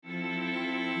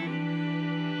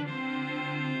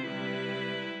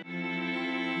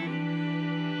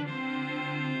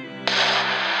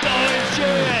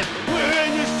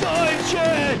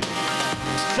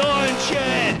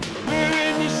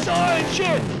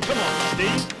Ignition! Come on,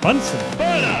 Steve. Bunsen.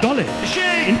 Burner. Solid.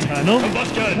 Machine. Internal.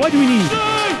 Combustion. Why do we need Steam.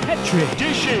 Petri?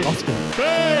 Dishes. Oscar.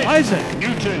 Base. Isaac.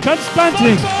 Newton.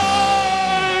 Transplanting.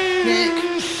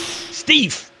 Nick.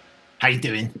 Steve. How you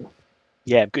doing?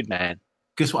 Yeah, good man.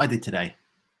 Guess what I did today?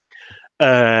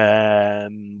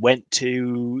 Went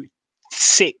to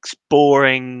 6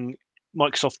 boring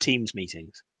Microsoft Teams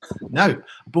meetings. No, I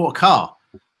bought a car.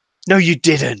 No, you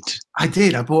didn't. I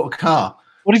did. I bought a car.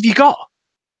 What have you got?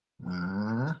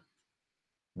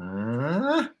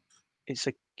 It's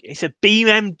a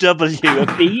BMW,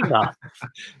 a Beamer.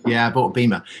 Yeah, I bought a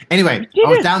Beamer. Anyway, You I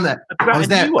was did? down there. A brand I was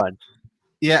there. new one.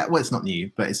 Yeah, well, it's not new,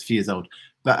 but it's a few years old.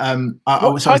 But What I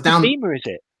was type down. of Beamer is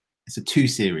it? It's a 2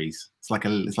 Series. It's like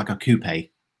a coupe. I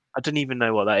don't even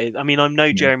know what that is. I mean, I'm no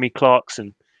Yeah. Jeremy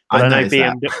Clarkson, but I know noticed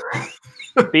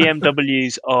that.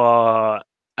 BMWs are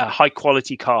high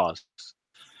quality cars.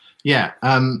 Yeah.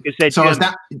 Because they're So I was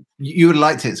German. that. You would have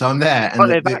liked it. So I'm there, and But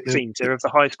their vaccines are of the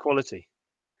highest quality.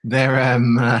 they're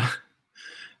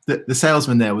the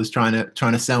salesman there was trying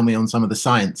to sell me on some of the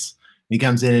science. He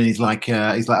comes in and he's like,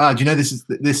 oh, do you know this?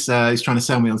 He's trying to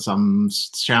sell me on some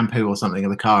shampoo or something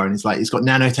of the car, and he's like, it's got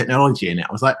nanotechnology in it.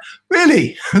 I was like,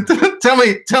 really? tell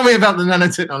me about the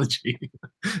nanotechnology.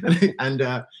 and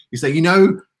he's like,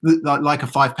 like a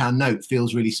 £5 note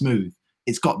feels really smooth.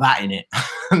 It's got that in it,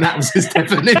 and that was his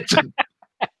definition.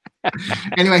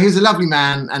 Anyway, he was a lovely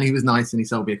man, and he was nice, and he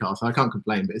sold me a car, so I can't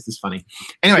complain. But it's just funny.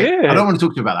 Anyway, Yeah. I don't want to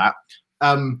talk to you about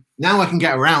that. Now I can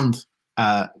get around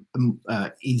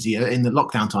easier in the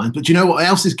lockdown times. But do you know what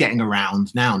else is getting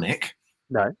around now, Nick?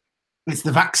 No. It's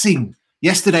the vaccine.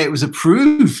 Yesterday it was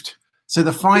approved. So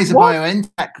the Pfizer What?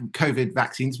 BioNTech COVID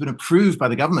vaccine's been approved by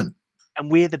the government.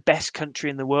 And we're the best country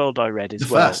in the world, I read as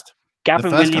The well. first Gavin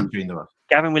country in the world.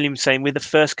 Williams saying we're the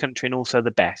first country and also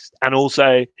the best. And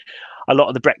also a lot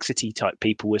of the Brexity type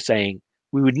people were saying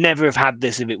we would never have had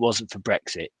this if it wasn't for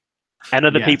Brexit. And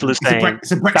other Yeah. people are saying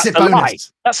It's a Brexit that's a lie.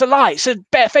 bonus. That's a lie. It's a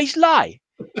barefaced lie.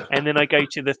 And then I go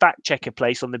to the fact checker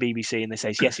place on the BBC and they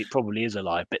say, yes, it probably is a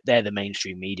lie, but they're the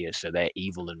mainstream media, so they're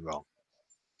evil and wrong.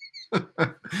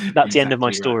 That's the end of my Exactly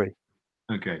right. story.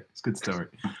 Okay, it's a good story.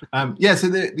 Yeah, so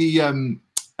the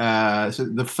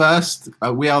first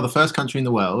we are the first country in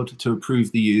the world to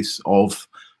approve the use of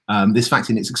this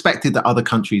vaccine. It's expected that other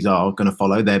countries are going to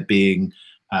follow. There being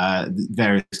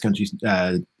various countries,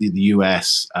 the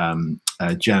US,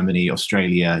 Germany,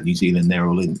 Australia, New Zealand. They're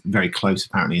all in very close,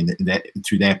 apparently,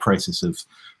 through their process of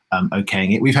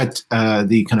okaying it. We've had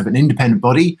the kind of an independent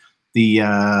body, the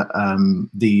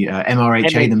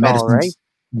MRHA,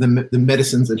 the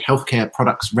Medicines and Healthcare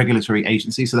Products Regulatory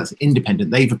Agency. So that's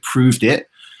independent. They've approved it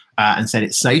and said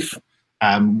it's safe,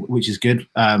 which is good.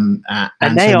 And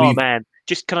they so are, man.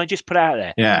 Can I just put it out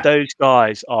there? Yeah. Those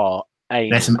guys are anal.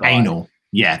 There's some guys. anal.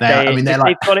 Yeah, they're If like,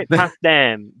 they've got it past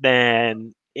them,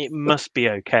 then it must be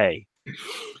okay.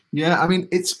 yeah. I mean,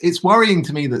 it's worrying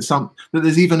to me that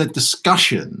there's even a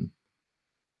discussion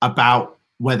about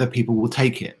whether people will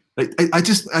take it. I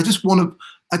just makes me want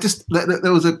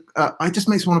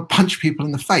to punch people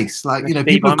in the face. Like, Steve,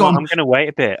 people have gone. I'm going to wait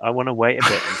a bit. I want to wait a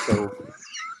bit until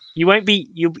you won't be.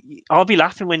 I'll be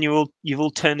laughing when you've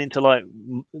all turned into like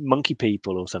monkey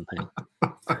people or something.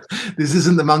 This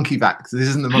isn't the monkey vax. This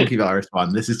isn't the monkey virus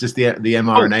one. This is just the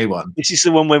mRNA one. This is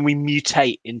the one when we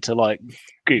mutate into like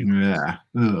goo. Yeah.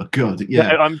 Oh God. Yeah.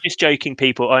 No, I'm just joking,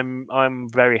 people. I'm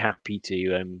very happy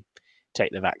to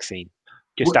take the vaccine.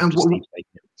 Just Well, after Steve's taken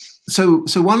it. So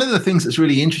one of the things that's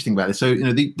really interesting about this, so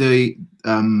the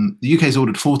UK has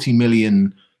ordered 20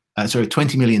 million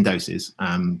doses,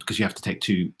 because you have to take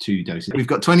two doses. We've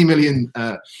got 20 million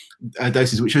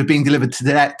doses which are being delivered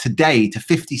today to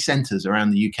 50 centres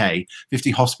around the UK, 50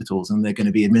 hospitals, and they're going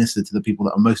to be administered to the people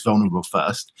that are most vulnerable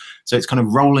first. So it's kind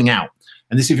of rolling out.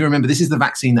 And this, if you remember, this is the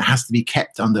vaccine that has to be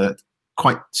kept under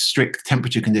quite strict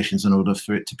temperature conditions in order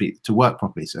for it to work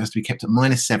properly. So it has to be kept at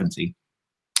 -70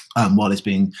 while it's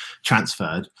being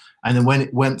transferred. And then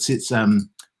once it's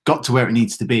got to where it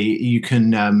needs to be, you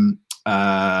can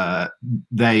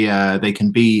they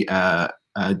can be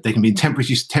in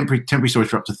temporary storage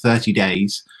for up to 30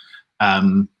 days,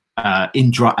 still at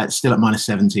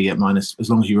 -70 as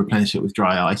long as you replenish it with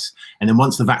dry ice. And then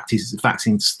once the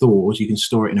vaccine's thawed, you can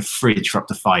store it in a fridge for up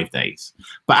to 5 days.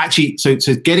 But actually, so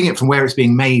getting it from where it's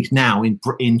being made now in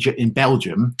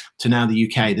Belgium to now the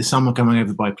UK, there's some are coming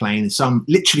over by plane, and some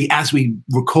literally as we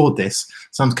record this,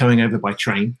 some's coming over by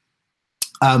train.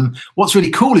 What's really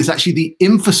cool is actually the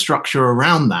infrastructure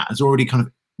around that has already kind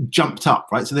of jumped up,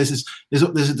 right? So there's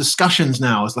a discussions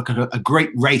now as like a great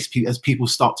race as people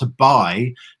start to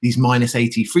buy these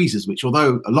 -80 freezers, which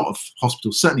although a lot of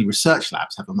hospitals, certainly research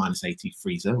labs, have a -80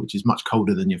 freezer, which is much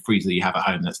colder than your freezer you have at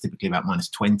home. That's typically about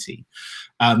 -20.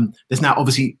 There's now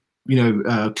obviously,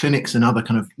 clinics and other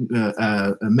kind of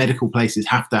medical places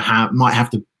might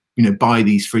have to buy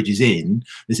these fridges in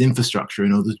this infrastructure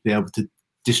in order to be able to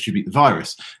distribute the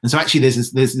virus. And so actually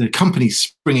there's companies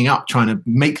springing up trying to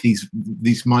make these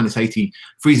 -80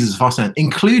 freezers as fast as,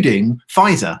 including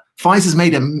Pfizer. Pfizer's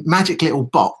made a magic little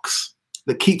box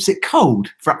that keeps it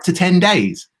cold for up to 10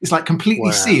 days. It's like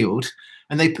completely sealed,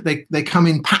 and they come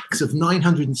in packs of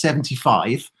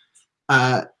 975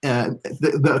 that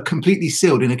are completely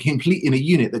sealed in a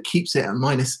unit that keeps it at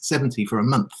 -70 for a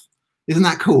month. Isn't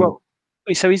that cool? Well,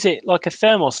 so is it like a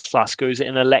thermos flask, or is it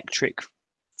an electric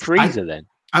freezer then?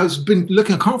 I've been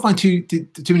looking. I can't find too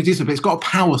many details, but it's got a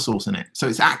power source in it, so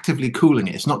it's actively cooling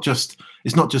it. It's not just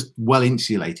well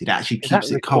insulated. It actually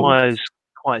keeps it cold. Requires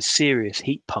quite a serious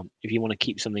heat pump if you want to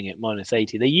keep something at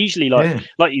 -80. They usually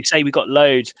like you say, we've got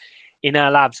loads in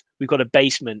our labs. We've got a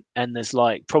basement, and there's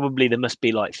there must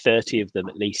be 30 of them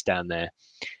at least down there,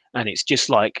 and it's just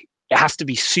like, it has to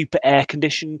be super air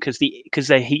conditioned because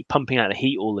they're heat pumping out the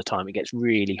heat all the time. It gets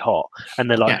really hot, and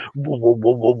they're like, whoa, whoa,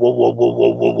 whoa, whoa, whoa, whoa,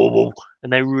 whoa, whoa, whoa, whoa,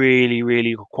 and they're really,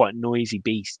 really quite noisy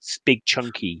beasts, big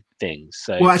chunky things.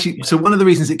 So so one of the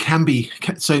reasons you can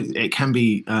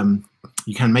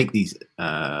make these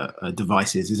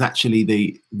devices is actually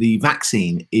the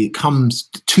vaccine. It comes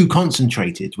too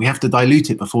concentrated. We have to dilute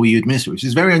it before you administer it, which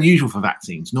is very unusual for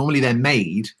vaccines. Normally they're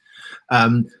made.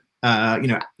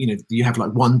 You have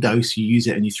one dose, you use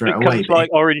it, and you throw it away. It's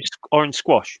like orange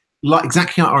squash.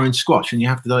 Exactly like orange squash, and you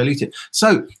have to dilute it.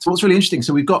 So what's really interesting?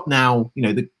 So we've got now,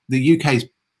 the UK's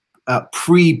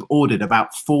pre-ordered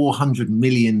about 400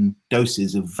 million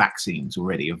doses of vaccines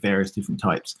already of various different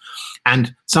types,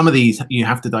 and some of these you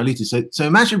have to dilute it. So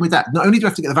imagine with that, not only do we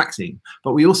have to get the vaccine,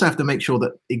 but we also have to make sure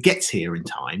that it gets here in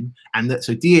time, and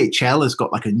so DHL has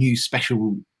got a new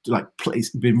special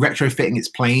it's been retrofitting its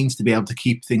planes to be able to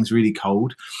keep things really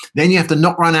cold. Then you have to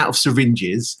not run out of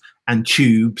syringes and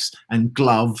tubes and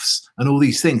gloves and all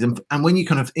these things. And when you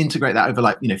kind of integrate that over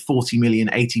 40 million,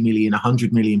 80 million,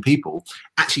 100 million people,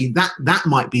 actually that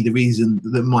might be the reason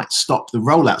that might stop the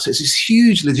rollout. So it's this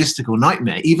huge logistical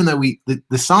nightmare, even though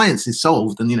the science is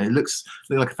solved and, it looks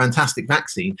like a fantastic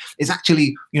vaccine. It's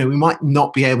actually, we might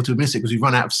not be able to administer it because we've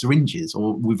run out of syringes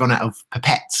or we've run out of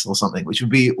pipettes or something, which would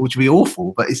be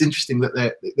awful. But it's interesting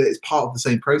that it's part of the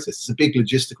same process. It's a big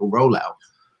logistical rollout.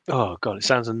 Oh God, it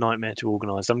sounds a nightmare to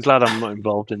organise. I'm glad I'm not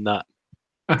involved in that.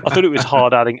 I thought it was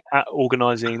hard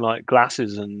organising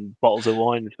glasses and bottles of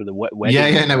wine for the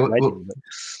wedding.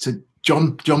 So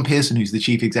John Pearson, who's the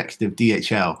chief executive of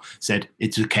DHL, said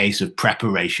it's a case of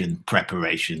preparation.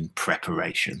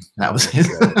 That was his.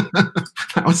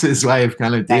 That was his way of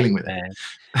kind of dealing with it.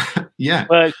 Yeah.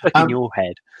 Well, it's stuck in your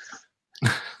head.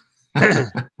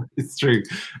 It's true.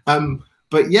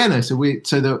 But yeah, no. So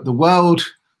the world.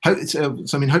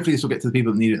 Hopefully this will get to the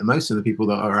people that need it the most, so the people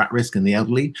that are at risk and the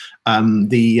elderly.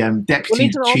 Deputy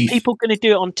chief. People going to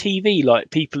do it on TV? Like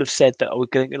people have said that we're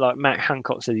going. Like Matt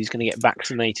Hancock said, he's going to get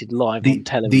vaccinated live on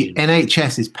television. The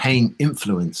NHS is paying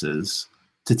influencers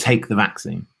to take the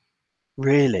vaccine.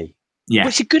 Really? Yeah. Well,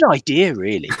 it's a good idea,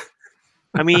 really.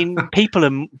 I mean, people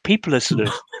are sort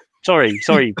of sorry,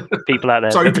 people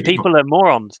out there. People are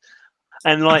morons,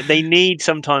 and they need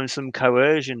sometimes some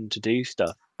coercion to do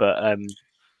stuff. But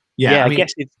I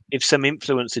guess if some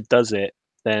influencer does it,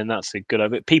 then that's a good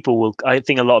idea. I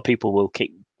think a lot of people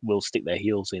will stick their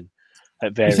heels in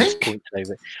at various points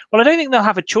over it. Well, I don't think they'll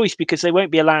have a choice because they won't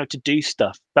be allowed to do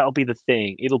stuff. That'll be the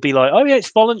thing. It'll be like, oh yeah,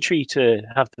 it's voluntary to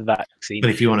have the vaccine.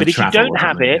 But if you don't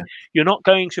have it, you're not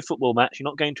going to a football match, you're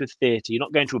not going to a theatre, you're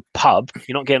not going to a pub,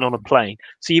 you're not getting on a plane.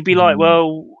 So you'd be like,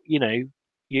 well, you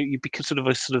become sort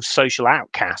of social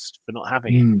outcast for not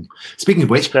having it. Speaking of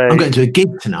which, I'm going to a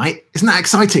gig tonight. Isn't that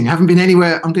exciting? I haven't been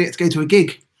anywhere. I'm going to go to a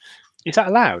gig. Is that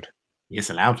allowed? Yes,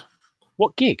 allowed.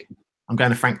 What gig? I'm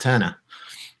going to Frank Turner.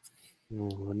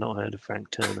 Oh, I've not heard of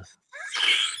Frank Turner.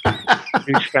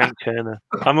 Who's Frank Turner?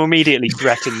 I'm immediately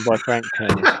threatened by Frank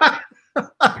Turner.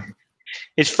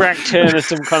 Is Frank Turner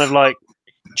some kind of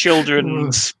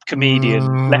children's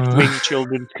comedian, left-wing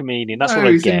children's comedian? That's what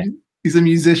I get. He's a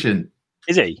musician.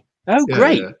 Is he? Oh,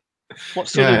 great! Yeah. What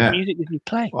sort of music did he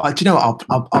play? Well, do you know what?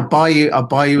 I'll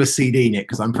buy you a CD, Nick,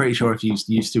 because I'm pretty sure if you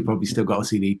still probably still got a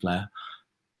CD player.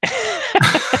 Of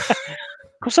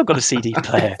course, I've got a CD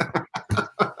player.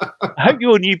 I hope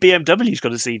your new BMW's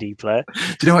got a CD player.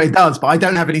 Do you know what it does? But I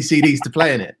don't have any CDs to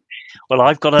play in it. Well,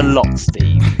 I've got a lot,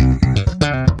 Steve.